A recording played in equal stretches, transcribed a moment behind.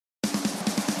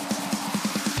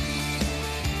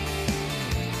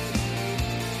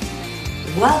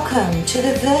Welcome to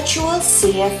the Virtual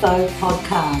CFO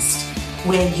Podcast,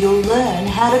 where you'll learn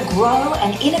how to grow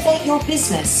and innovate your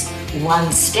business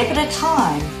one step at a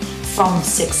time from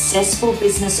successful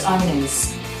business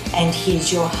owners. And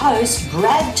here's your host,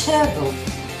 Brad Turville.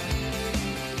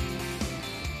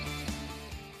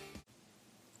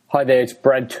 Hi there, it's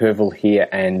Brad Turville here,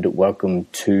 and welcome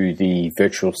to the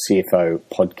Virtual CFO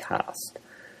Podcast.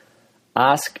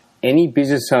 Ask any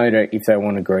business owner if they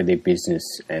want to grow their business,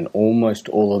 and almost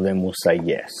all of them will say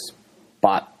yes,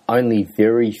 but only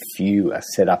very few are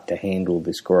set up to handle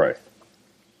this growth.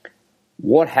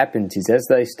 What happens is as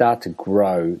they start to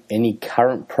grow, any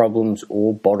current problems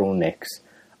or bottlenecks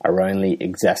are only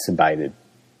exacerbated.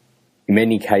 In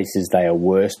many cases, they are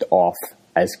worse off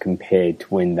as compared to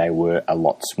when they were a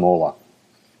lot smaller.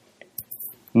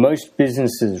 Most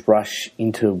businesses rush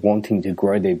into wanting to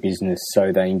grow their business,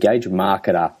 so they engage a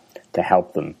marketer to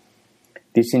help them.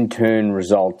 This in turn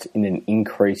results in an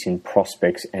increase in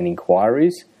prospects and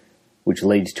inquiries, which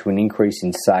leads to an increase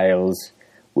in sales,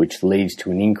 which leads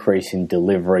to an increase in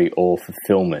delivery or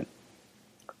fulfillment.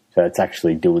 So it's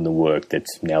actually doing the work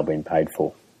that's now been paid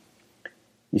for.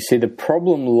 You see, the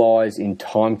problem lies in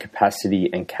time capacity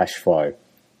and cash flow.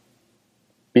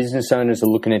 Business owners are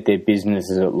looking at their business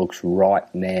as it looks right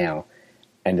now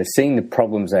and are seeing the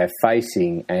problems they are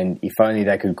facing, and if only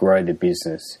they could grow the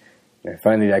business, if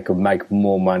only they could make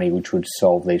more money, which would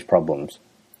solve these problems.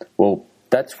 Well,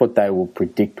 that's what they will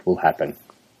predict will happen.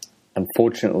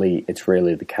 Unfortunately, it's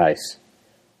rarely the case.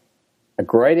 A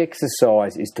great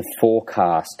exercise is to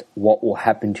forecast what will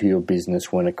happen to your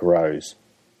business when it grows.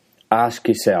 Ask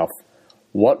yourself,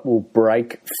 what will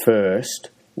break first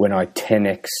when I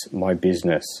 10x my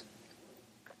business?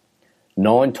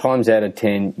 9 times out of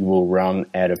 10, you will run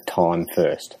out of time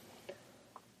first.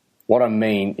 What I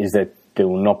mean is that there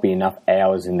will not be enough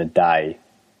hours in the day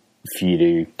for you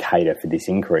to cater for this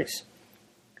increase.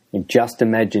 And just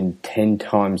imagine 10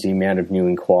 times the amount of new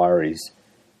inquiries,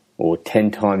 or 10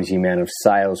 times the amount of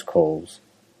sales calls,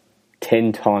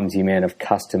 10 times the amount of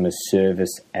customer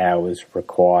service hours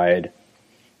required,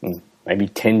 and maybe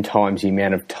 10 times the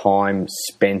amount of time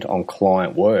spent on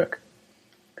client work.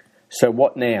 So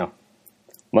what now?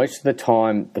 Most of the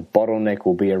time, the bottleneck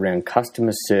will be around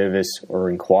customer service or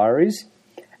inquiries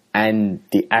and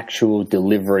the actual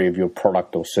delivery of your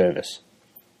product or service.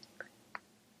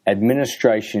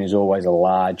 Administration is always a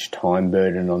large time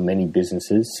burden on many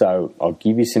businesses, so I'll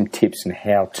give you some tips and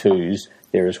how-tos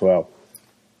there as well.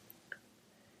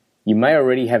 You may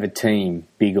already have a team,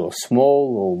 big or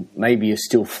small, or maybe you're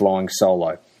still flying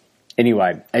solo.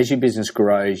 Anyway, as your business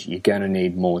grows, you're going to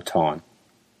need more time.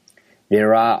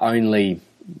 There are only,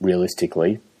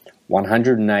 realistically,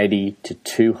 180 to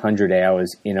 200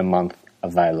 hours in a month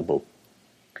available.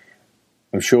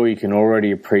 I'm sure you can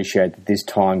already appreciate that this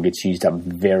time gets used up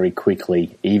very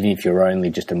quickly, even if you're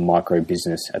only just a micro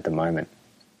business at the moment.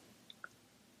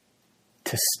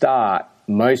 To start,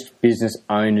 most business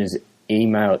owners'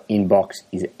 email inbox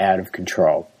is out of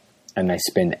control and they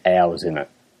spend hours in it.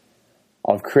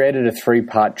 I've created a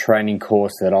 3-part training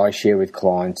course that I share with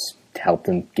clients to help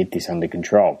them get this under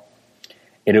control.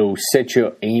 It'll set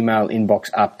your email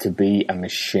inbox up to be a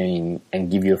machine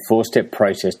and give you a 4-step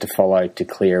process to follow to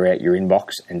clear out your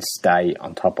inbox and stay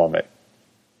on top of it.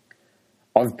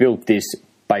 I've built this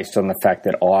based on the fact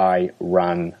that I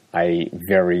run a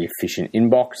very efficient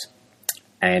inbox,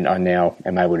 and I now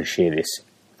am able to share this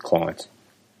with clients.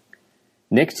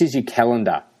 Next is your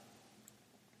calendar.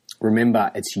 Remember,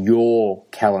 it's your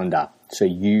calendar, so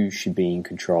you should be in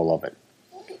control of it.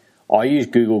 I use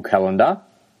Google Calendar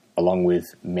along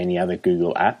with many other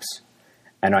Google apps,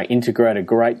 and I integrate a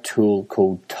great tool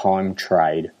called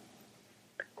TimeTrade.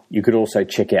 You could also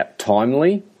check out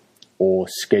Timely or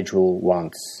Schedule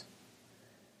Once.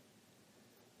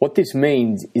 What this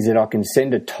means is that I can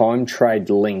send a TimeTrade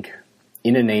link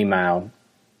in an email,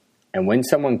 and when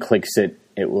someone clicks it,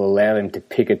 it will allow them to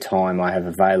pick a time I have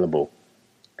available.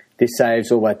 This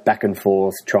saves all that back and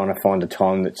forth trying to find a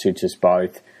time that suits us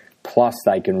both, plus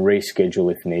they can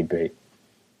reschedule if need be.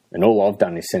 And all I've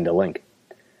done is send a link.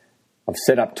 I've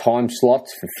set up time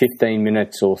slots for 15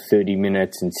 minutes or 30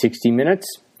 minutes and 60 minutes.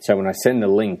 So when I send the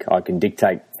link, I can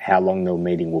dictate how long the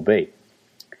meeting will be.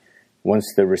 Once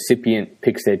the recipient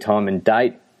picks their time and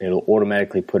date, it'll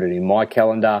automatically put it in my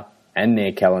calendar and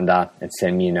their calendar and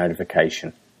send me a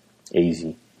notification.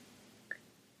 Easy.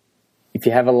 If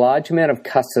you have a large amount of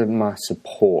customer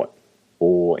support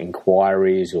or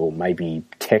inquiries or maybe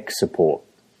tech support,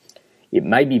 it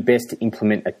may be best to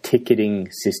implement a ticketing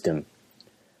system.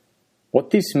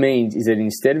 What this means is that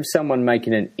instead of someone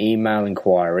making an email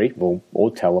inquiry or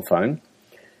telephone,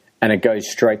 and it goes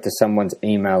straight to someone's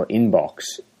email inbox,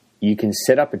 you can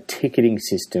set up a ticketing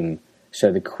system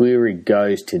so the query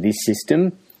goes to this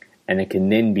system and it can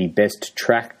then be best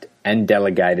tracked and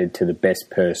delegated to the best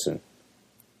person.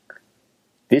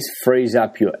 This frees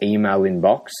up your email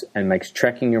inbox and makes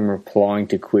tracking and replying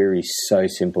to queries so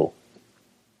simple.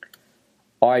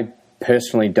 I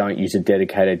personally don't use a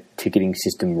dedicated ticketing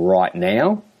system right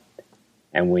now,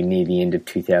 and we're near the end of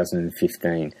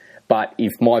 2015. But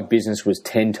if my business was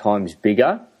 10 times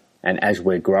bigger, and as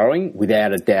we're growing,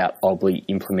 without a doubt, I'll be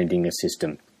implementing a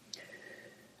system.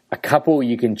 A couple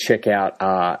you can check out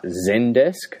are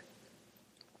Zendesk,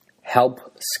 Help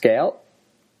Scout,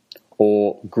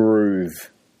 or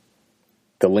Groove.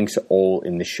 The links are all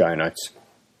in the show notes.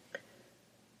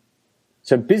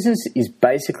 So business is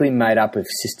basically made up of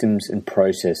systems and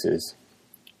processes.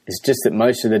 It's just that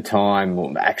most of the time,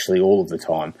 or actually all of the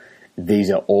time,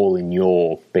 these are all in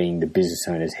your, being the business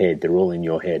owner's head. They're all in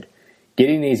your head.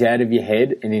 Getting these out of your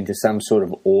head and into some sort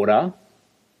of order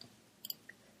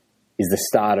is the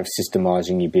start of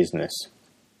systemizing your business.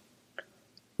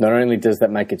 Not only does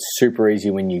that make it super easy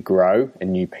when you grow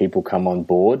and new people come on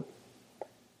board,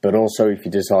 but also if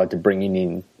you decide to bring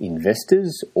in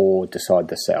investors or decide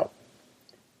to sell.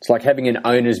 It's like having an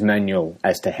owner's manual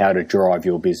as to how to drive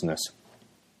your business.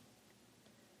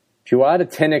 If you are to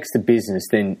 10x the business,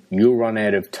 then you'll run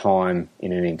out of time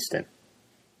in an instant.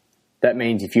 That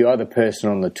means if you are the person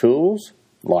on the tools,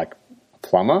 like a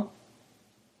plumber,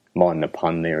 mind the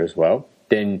pun there as well,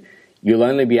 then you'll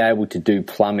only be able to do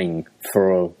plumbing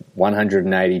for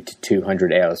 180 to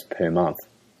 200 hours per month.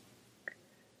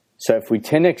 So if we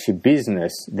 10x your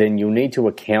business, then you'll need to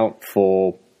account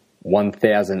for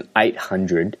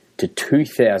 1,800 to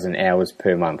 2,000 hours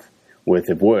per month worth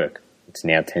of work. It's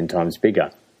now 10 times bigger.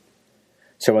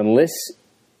 So unless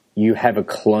you have a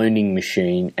cloning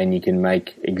machine and you can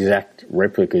make exact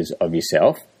replicas of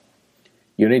yourself,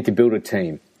 you'll need to build a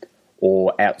team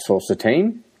or outsource a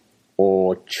team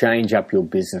or change up your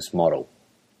business model.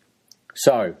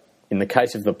 So in the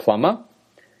case of the plumber,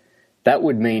 that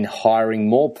would mean hiring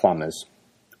more plumbers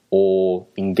or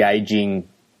engaging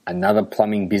another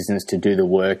plumbing business to do the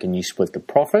work and you split the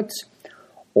profits.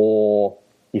 Or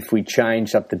if we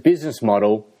change up the business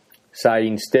model, say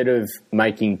instead of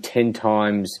making 10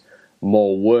 times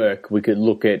more work, we could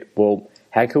look at, well,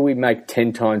 how can we make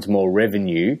 10 times more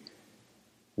revenue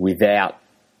without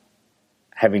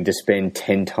having to spend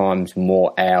 10 times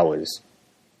more hours?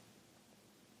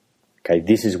 Okay,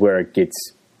 this is where it gets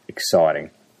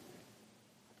exciting.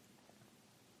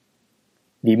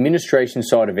 The administration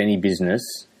side of any business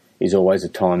is always a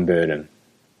time burden,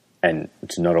 and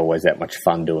it's not always that much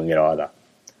fun doing it either.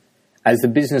 As the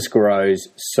business grows,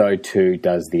 so too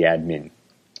does the admin.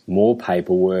 More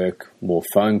paperwork, more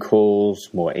phone calls,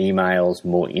 more emails,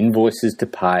 more invoices to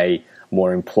pay,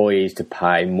 more employees to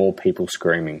pay, more people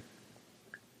screaming.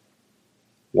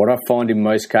 What I find in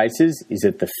most cases is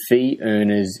that the fee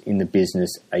earners in the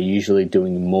business are usually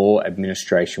doing more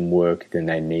administration work than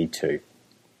they need to.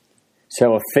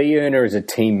 So a fee earner is a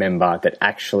team member that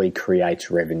actually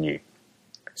creates revenue.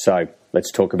 So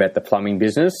let's talk about the plumbing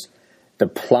business. The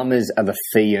plumbers are the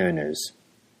fee earners.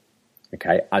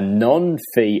 Okay, a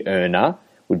non-fee earner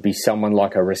would be someone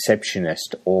like a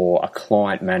receptionist or a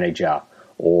client manager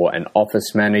or an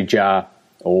office manager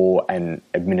or an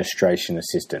administration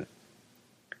assistant.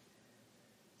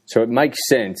 So it makes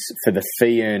sense for the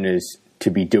fee earners to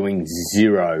be doing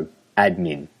zero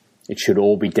admin. It should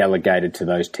all be delegated to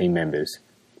those team members.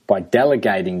 By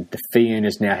delegating, the fee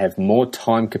earners now have more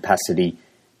time capacity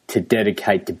to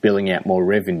dedicate to billing out more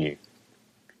revenue.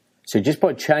 So just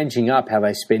by changing up how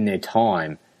they spend their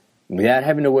time, without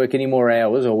having to work any more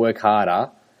hours or work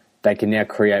harder, they can now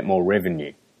create more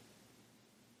revenue.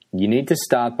 You need to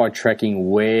start by tracking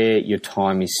where your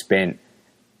time is spent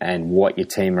and what your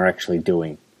team are actually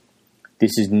doing.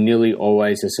 This is nearly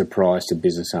always a surprise to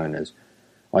business owners.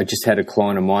 I just had a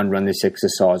client of mine run this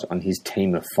exercise on his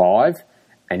team of 5,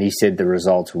 and he said the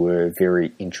results were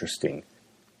very interesting.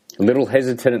 A little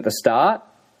hesitant at the start,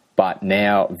 but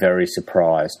now very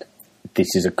surprised.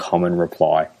 This is a common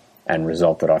reply and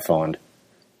result that I find.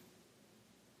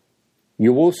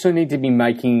 You also need to be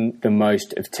making the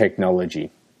most of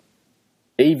technology.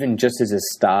 Even just as a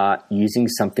start, using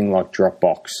something like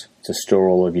Dropbox to store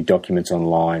all of your documents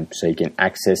online so you can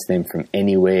access them from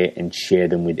anywhere and share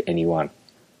them with anyone.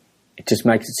 It just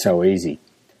makes it so easy.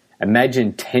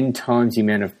 Imagine 10 times the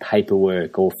amount of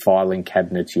paperwork or filing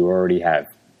cabinets you already have.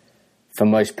 For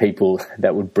most people,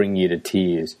 that would bring you to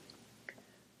tears.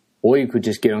 Or you could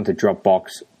just get onto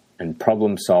Dropbox and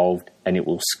problem solved, and it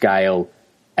will scale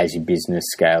as your business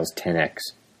scales 10x.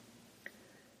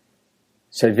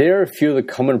 So there are a few of the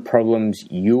common problems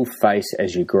you'll face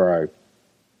as you grow.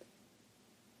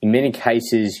 In many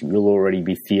cases, you'll already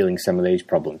be feeling some of these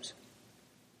problems.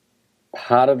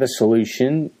 Part of the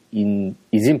solution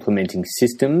is implementing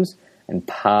systems, and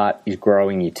part is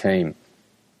growing your team.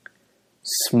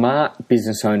 Smart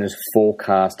business owners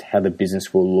forecast how the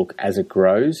business will look as it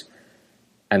grows,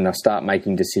 and they'll start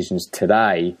making decisions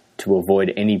today to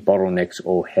avoid any bottlenecks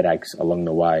or headaches along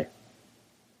the way.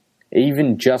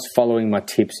 Even just following my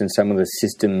tips and some of the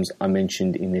systems I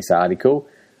mentioned in this article,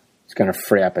 it's going to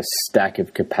free up a stack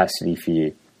of capacity for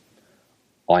you.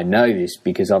 I know this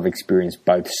because I've experienced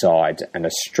both sides, and a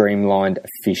streamlined,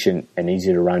 efficient, and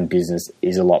easy to run business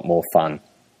is a lot more fun.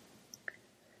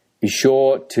 Be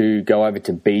sure to go over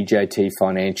to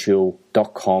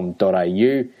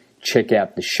bjtfinancial.com.au, check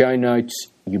out the show notes.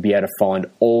 You'll be able to find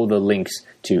all the links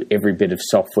to every bit of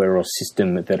software or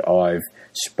system that I've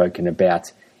spoken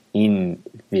about in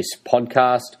this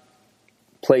podcast.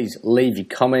 Please leave your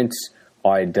comments.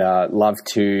 I'd love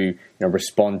to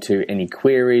respond to any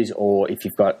queries, or if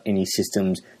you've got any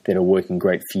systems that are working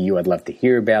great for you, I'd love to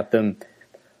hear about them.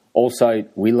 Also,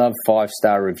 we love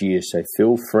 5-star reviews, so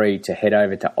feel free to head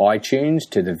over to iTunes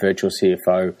to the Virtual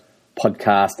CFO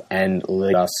podcast and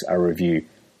leave us a review.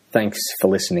 Thanks for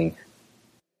listening.